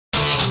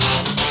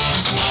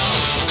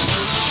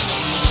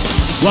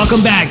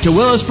Welcome back to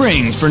Willow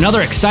Springs for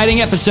another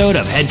exciting episode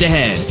of Head to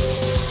Head.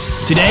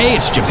 Today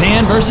it's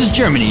Japan versus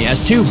Germany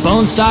as two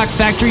bone stock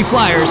factory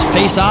flyers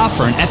face off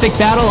for an epic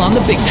battle on the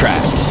big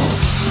track.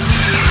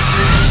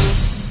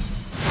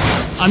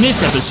 On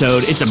this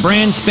episode, it's a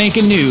brand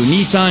spanking new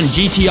Nissan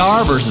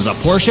GTR versus a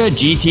Porsche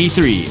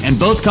GT3, and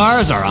both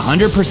cars are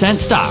 100%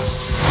 stock.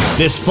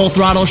 This full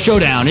throttle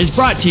showdown is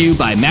brought to you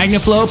by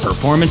MagnaFlow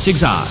Performance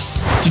Exhaust.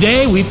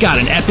 Today we've got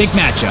an epic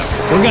matchup.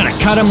 We're gonna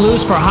cut them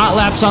loose for hot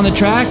laps on the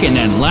track and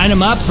then line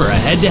them up for a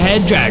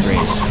head-to-head drag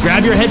race.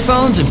 Grab your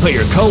headphones and put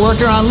your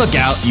coworker on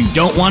lookout. You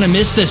don't want to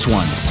miss this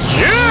one.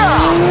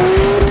 Yeah!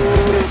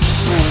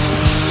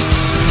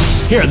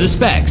 Here are the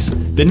specs.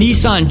 The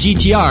Nissan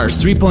GTR's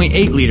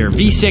 3.8-liter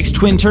V6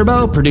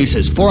 twin-turbo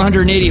produces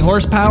 480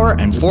 horsepower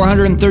and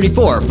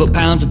 434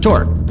 foot-pounds of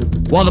torque,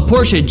 while the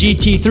Porsche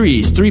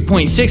GT3's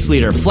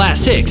 3.6-liter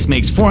flat-six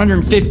makes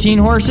 415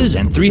 horses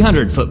and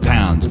 300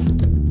 foot-pounds.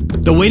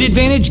 The weight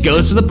advantage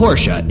goes to the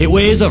Porsche. It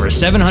weighs over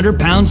 700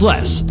 pounds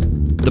less.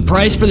 The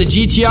price for the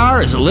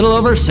GTR is a little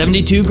over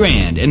 72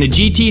 grand, and the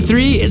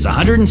GT3 is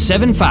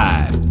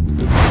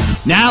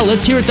 107.5. Now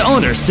let's hear what the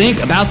owners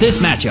think about this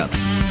matchup.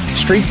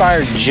 Street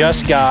Fire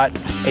just got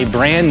a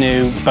brand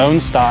new bone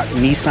stock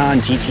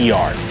Nissan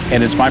GTR,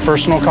 and it's my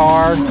personal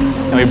car,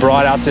 and we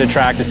brought it out to the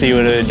track to see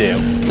what it would do.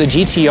 The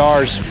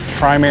GTR's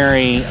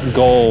primary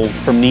goal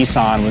from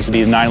Nissan was to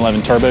be the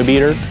 911 turbo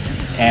beater,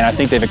 and I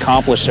think they've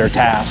accomplished their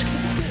task.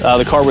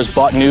 The car was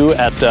bought new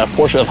at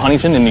Porsche of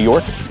Huntington in New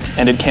York,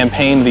 and it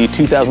campaigned the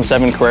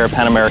 2007 Carrera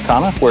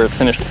Panamericana, where it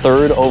finished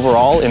third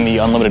overall in the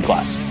unlimited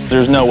class.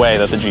 There's no way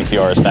that the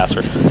GTR is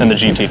faster than the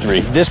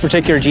GT3. This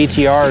particular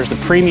GTR is the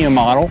premium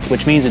model,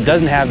 which means it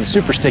doesn't have the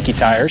super sticky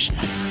tires,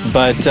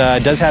 but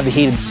it does have the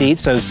heated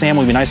seats, so Sam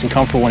will be nice and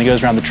comfortable when he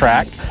goes around the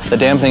track. The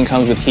damn thing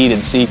comes with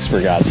heated seats, for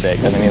God's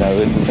sake. I mean, you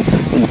know,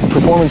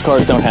 performance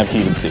cars don't have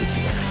heated seats.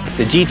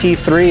 The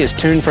GT3 is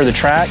tuned for the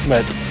track,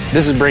 but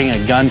this is bringing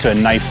a gun to a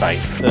knife fight.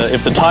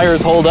 If the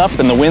tires hold up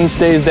and the wind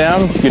stays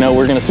down, you know,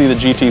 we're going to see the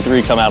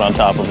GT3 come out on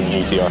top of the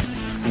GTR.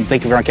 I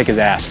think we're going to kick his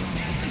ass.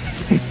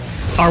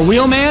 Our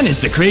wheelman is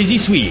the Crazy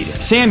Swede.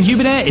 Sam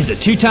Hubinet is a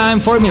two-time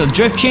Formula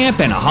Drift champ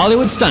and a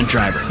Hollywood stunt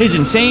driver. His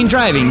insane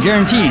driving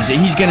guarantees that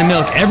he's gonna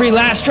milk every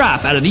last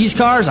drop out of these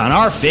cars on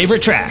our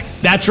favorite track.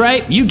 That's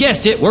right, you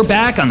guessed it, we're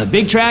back on the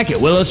big track at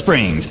Willow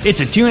Springs.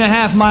 It's a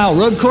 2.5-mile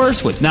road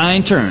course with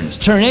 9 turns.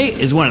 Turn 8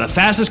 is one of the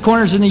fastest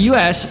corners in the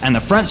US, and the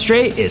front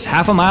straight is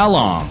half a mile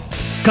long.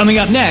 Coming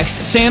up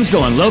next, Sam's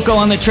going loco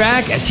on the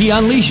track as he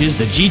unleashes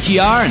the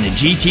GTR and the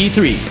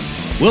GT3.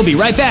 We'll be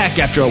right back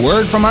after a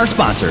word from our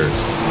sponsors.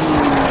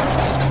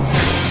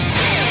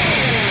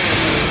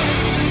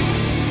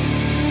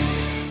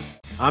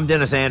 I'm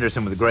Dennis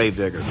Anderson with the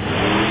Gravediggers.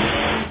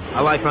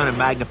 I like running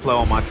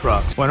MagnaFlow on my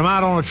trucks. When I'm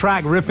out on the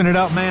track ripping it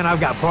up, man,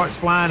 I've got parts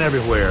flying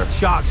everywhere.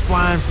 Shocks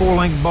flying,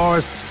 4-link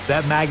bars.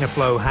 That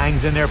MagnaFlow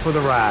hangs in there for the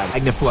ride.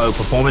 MagnaFlow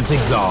Performance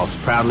Exhaust,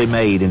 proudly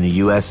made in the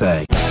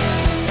USA.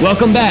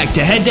 Welcome back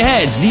to Head to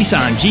Head's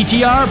Nissan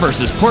GTR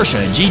versus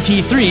Porsche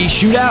GT3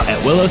 shootout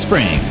at Willow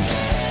Springs.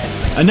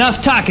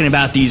 Enough talking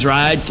about these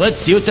rides, let's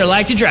see what they're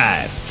like to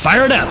drive.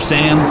 Fire it up,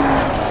 Sam.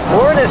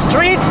 We're in a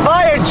Street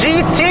Fire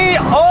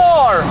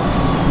GTR.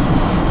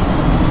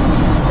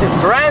 It's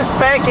brand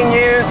spanking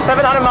new,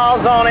 700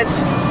 miles on it.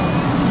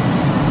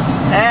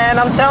 And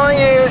I'm telling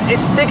you, it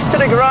sticks to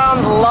the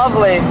ground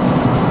lovely.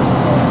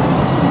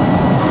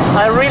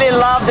 I really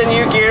love the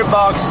new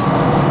gearbox.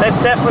 That's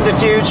definitely the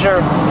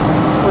future.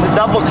 With a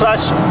double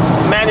clutch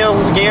manual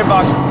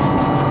gearbox.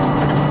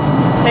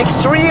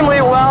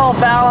 Extremely well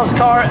balanced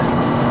car.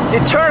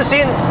 It turns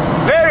in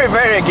very,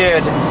 very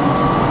good.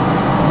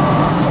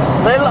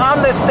 Little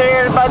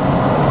understeer, but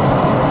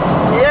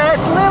yeah,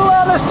 it's a little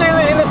understeer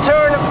in the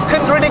turn.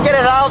 Couldn't really get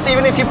it out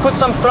even if you put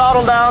some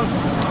throttle down.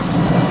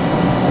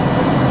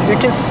 You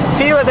can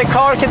feel that the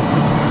car can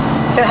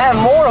have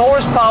more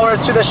horsepower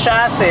to the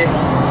chassis,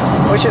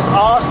 which is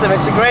awesome.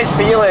 It's a great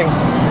feeling.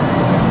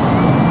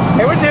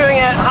 And we're doing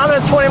it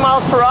 120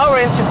 miles per hour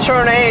into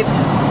turn 8.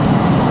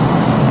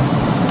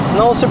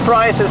 No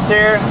surprises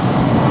there.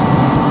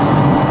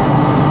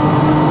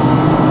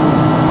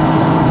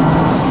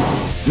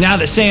 Now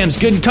that Sam's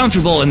good and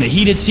comfortable in the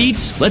heated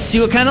seats, let's see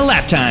what kind of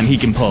lap time he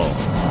can pull.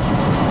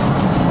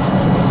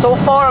 So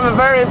far, I'm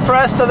very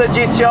impressed with the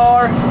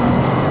GTR.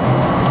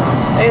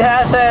 It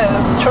has a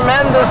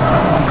tremendous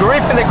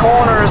grip in the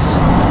corners.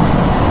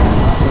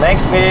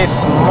 Makes me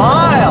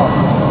smile.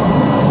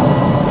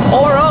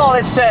 Overall,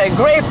 it's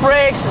great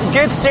brakes,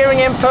 good steering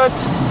input.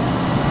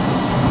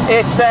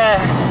 It's a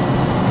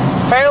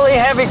fairly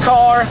heavy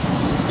car.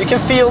 You can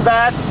feel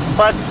that,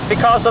 but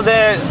because of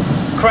the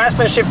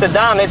craftsmanship they've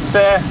done, it's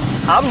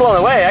I'm blown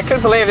away. I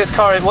couldn't believe this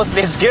car was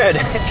this good.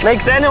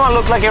 Makes anyone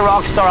look like a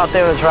rock star out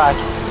there on the track.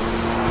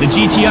 The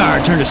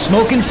GTR turned a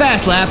smoking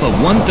fast lap of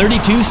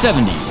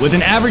 132.70 with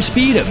an average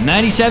speed of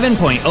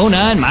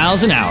 97.09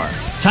 miles an hour.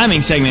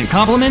 Timing segment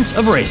compliments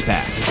of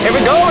Racepack. Here we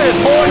go with the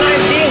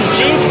 419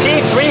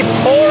 GT3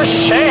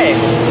 Porsche.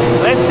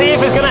 Let's see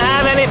if it's gonna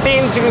have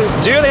anything to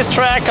do this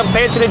track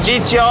compared to the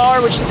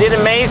GTR, which did an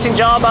amazing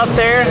job out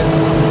there.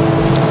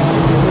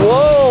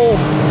 Whoa,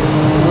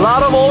 a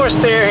lot of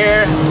oversteer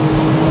here.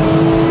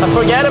 I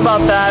forget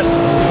about that.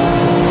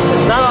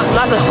 It's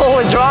not the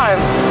whole drive.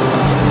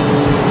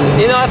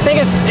 You know, I think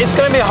it's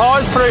going to be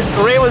hard for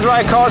rear-wheel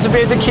drive cars to be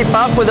able to keep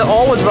up with the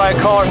all-wheel drive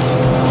car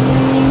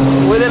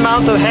with the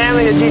amount of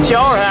handling the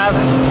GTR have.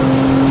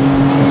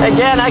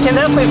 Again, I can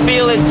definitely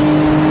feel it's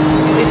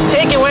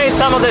taking away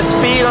some of the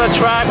speed on the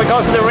track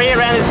because the rear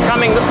end is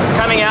coming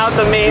out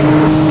of me.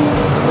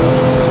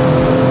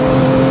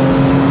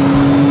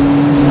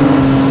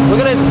 We're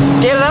gonna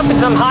get it up in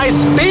some high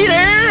speed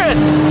here.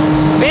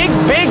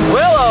 Big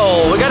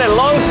willow. We got a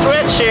long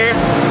stretch here.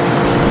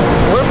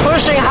 We're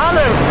pushing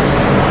 140,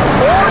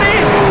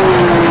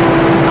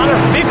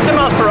 150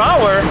 miles per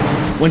hour.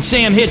 When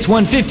Sam hits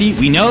 150,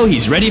 we know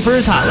he's ready for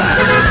his hot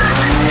laps.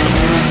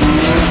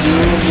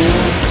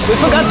 We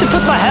forgot to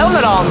put my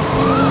helmet on,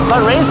 my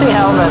racing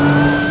helmet.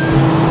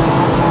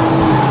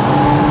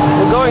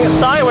 We're going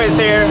sideways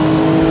here.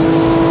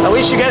 I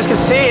wish you guys could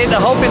see it. I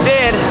hope you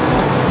did.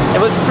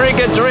 It was a pretty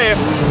good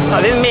drift.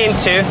 I didn't mean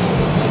to.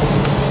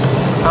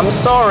 I'm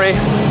sorry.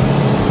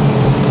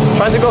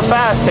 Trying to go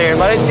fast here,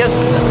 but it's just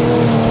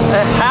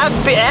a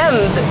happy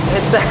end.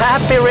 It's a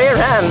happy rear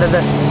end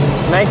that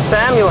makes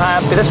Samuel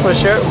happy, that's for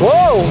sure.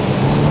 Whoa!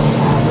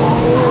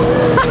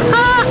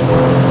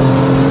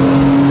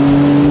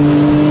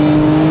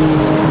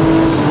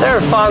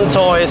 They're fun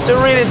toys. They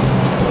really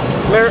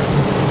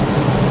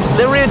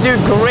do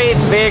great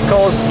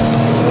vehicles.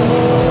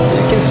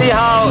 You can see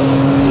how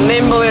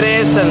nimble it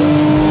is, and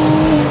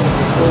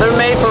they're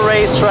made for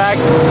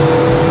racetracks.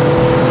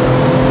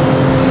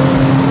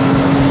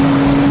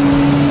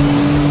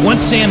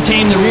 Once Sam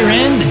tamed the rear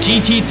end, the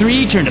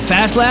GT3 turned a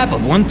fast lap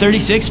of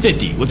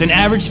 136.50 with an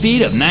average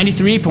speed of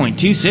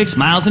 93.26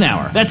 miles an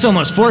hour. That's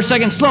almost 4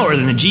 seconds slower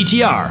than the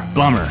GTR.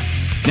 Bummer.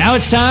 Now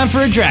it's time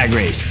for a drag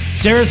race.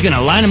 Sarah's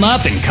gonna line them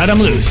up and cut them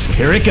loose.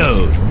 Here it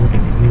goes.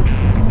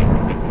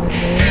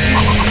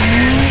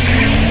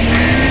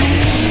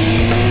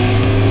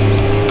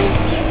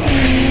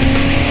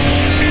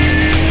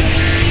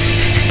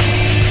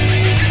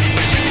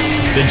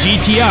 The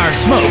GTR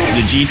smoked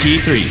the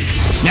GT3.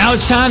 Now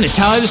it's time to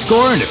tally the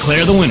score and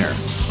declare the winner.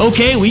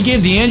 Okay, we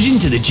give the engine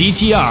to the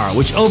GTR,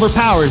 which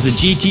overpowers the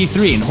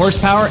GT3 in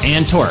horsepower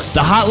and torque.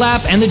 The hot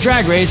lap and the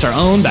drag race are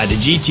owned by the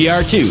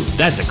GTR2.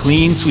 That's a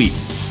clean sweep.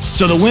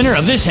 So the winner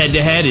of this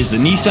head-to-head is the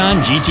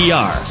Nissan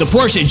GTR. The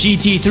Porsche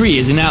GT3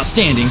 is an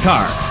outstanding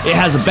car. It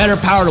has a better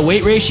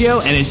power-to-weight ratio,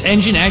 and its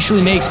engine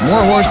actually makes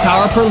more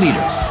horsepower per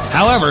liter.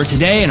 However,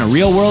 today in a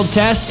real-world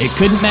test, it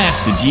couldn't match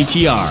the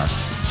GTR.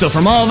 So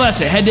from all of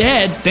us at Head to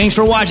Head, thanks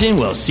for watching.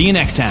 We'll see you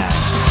next time.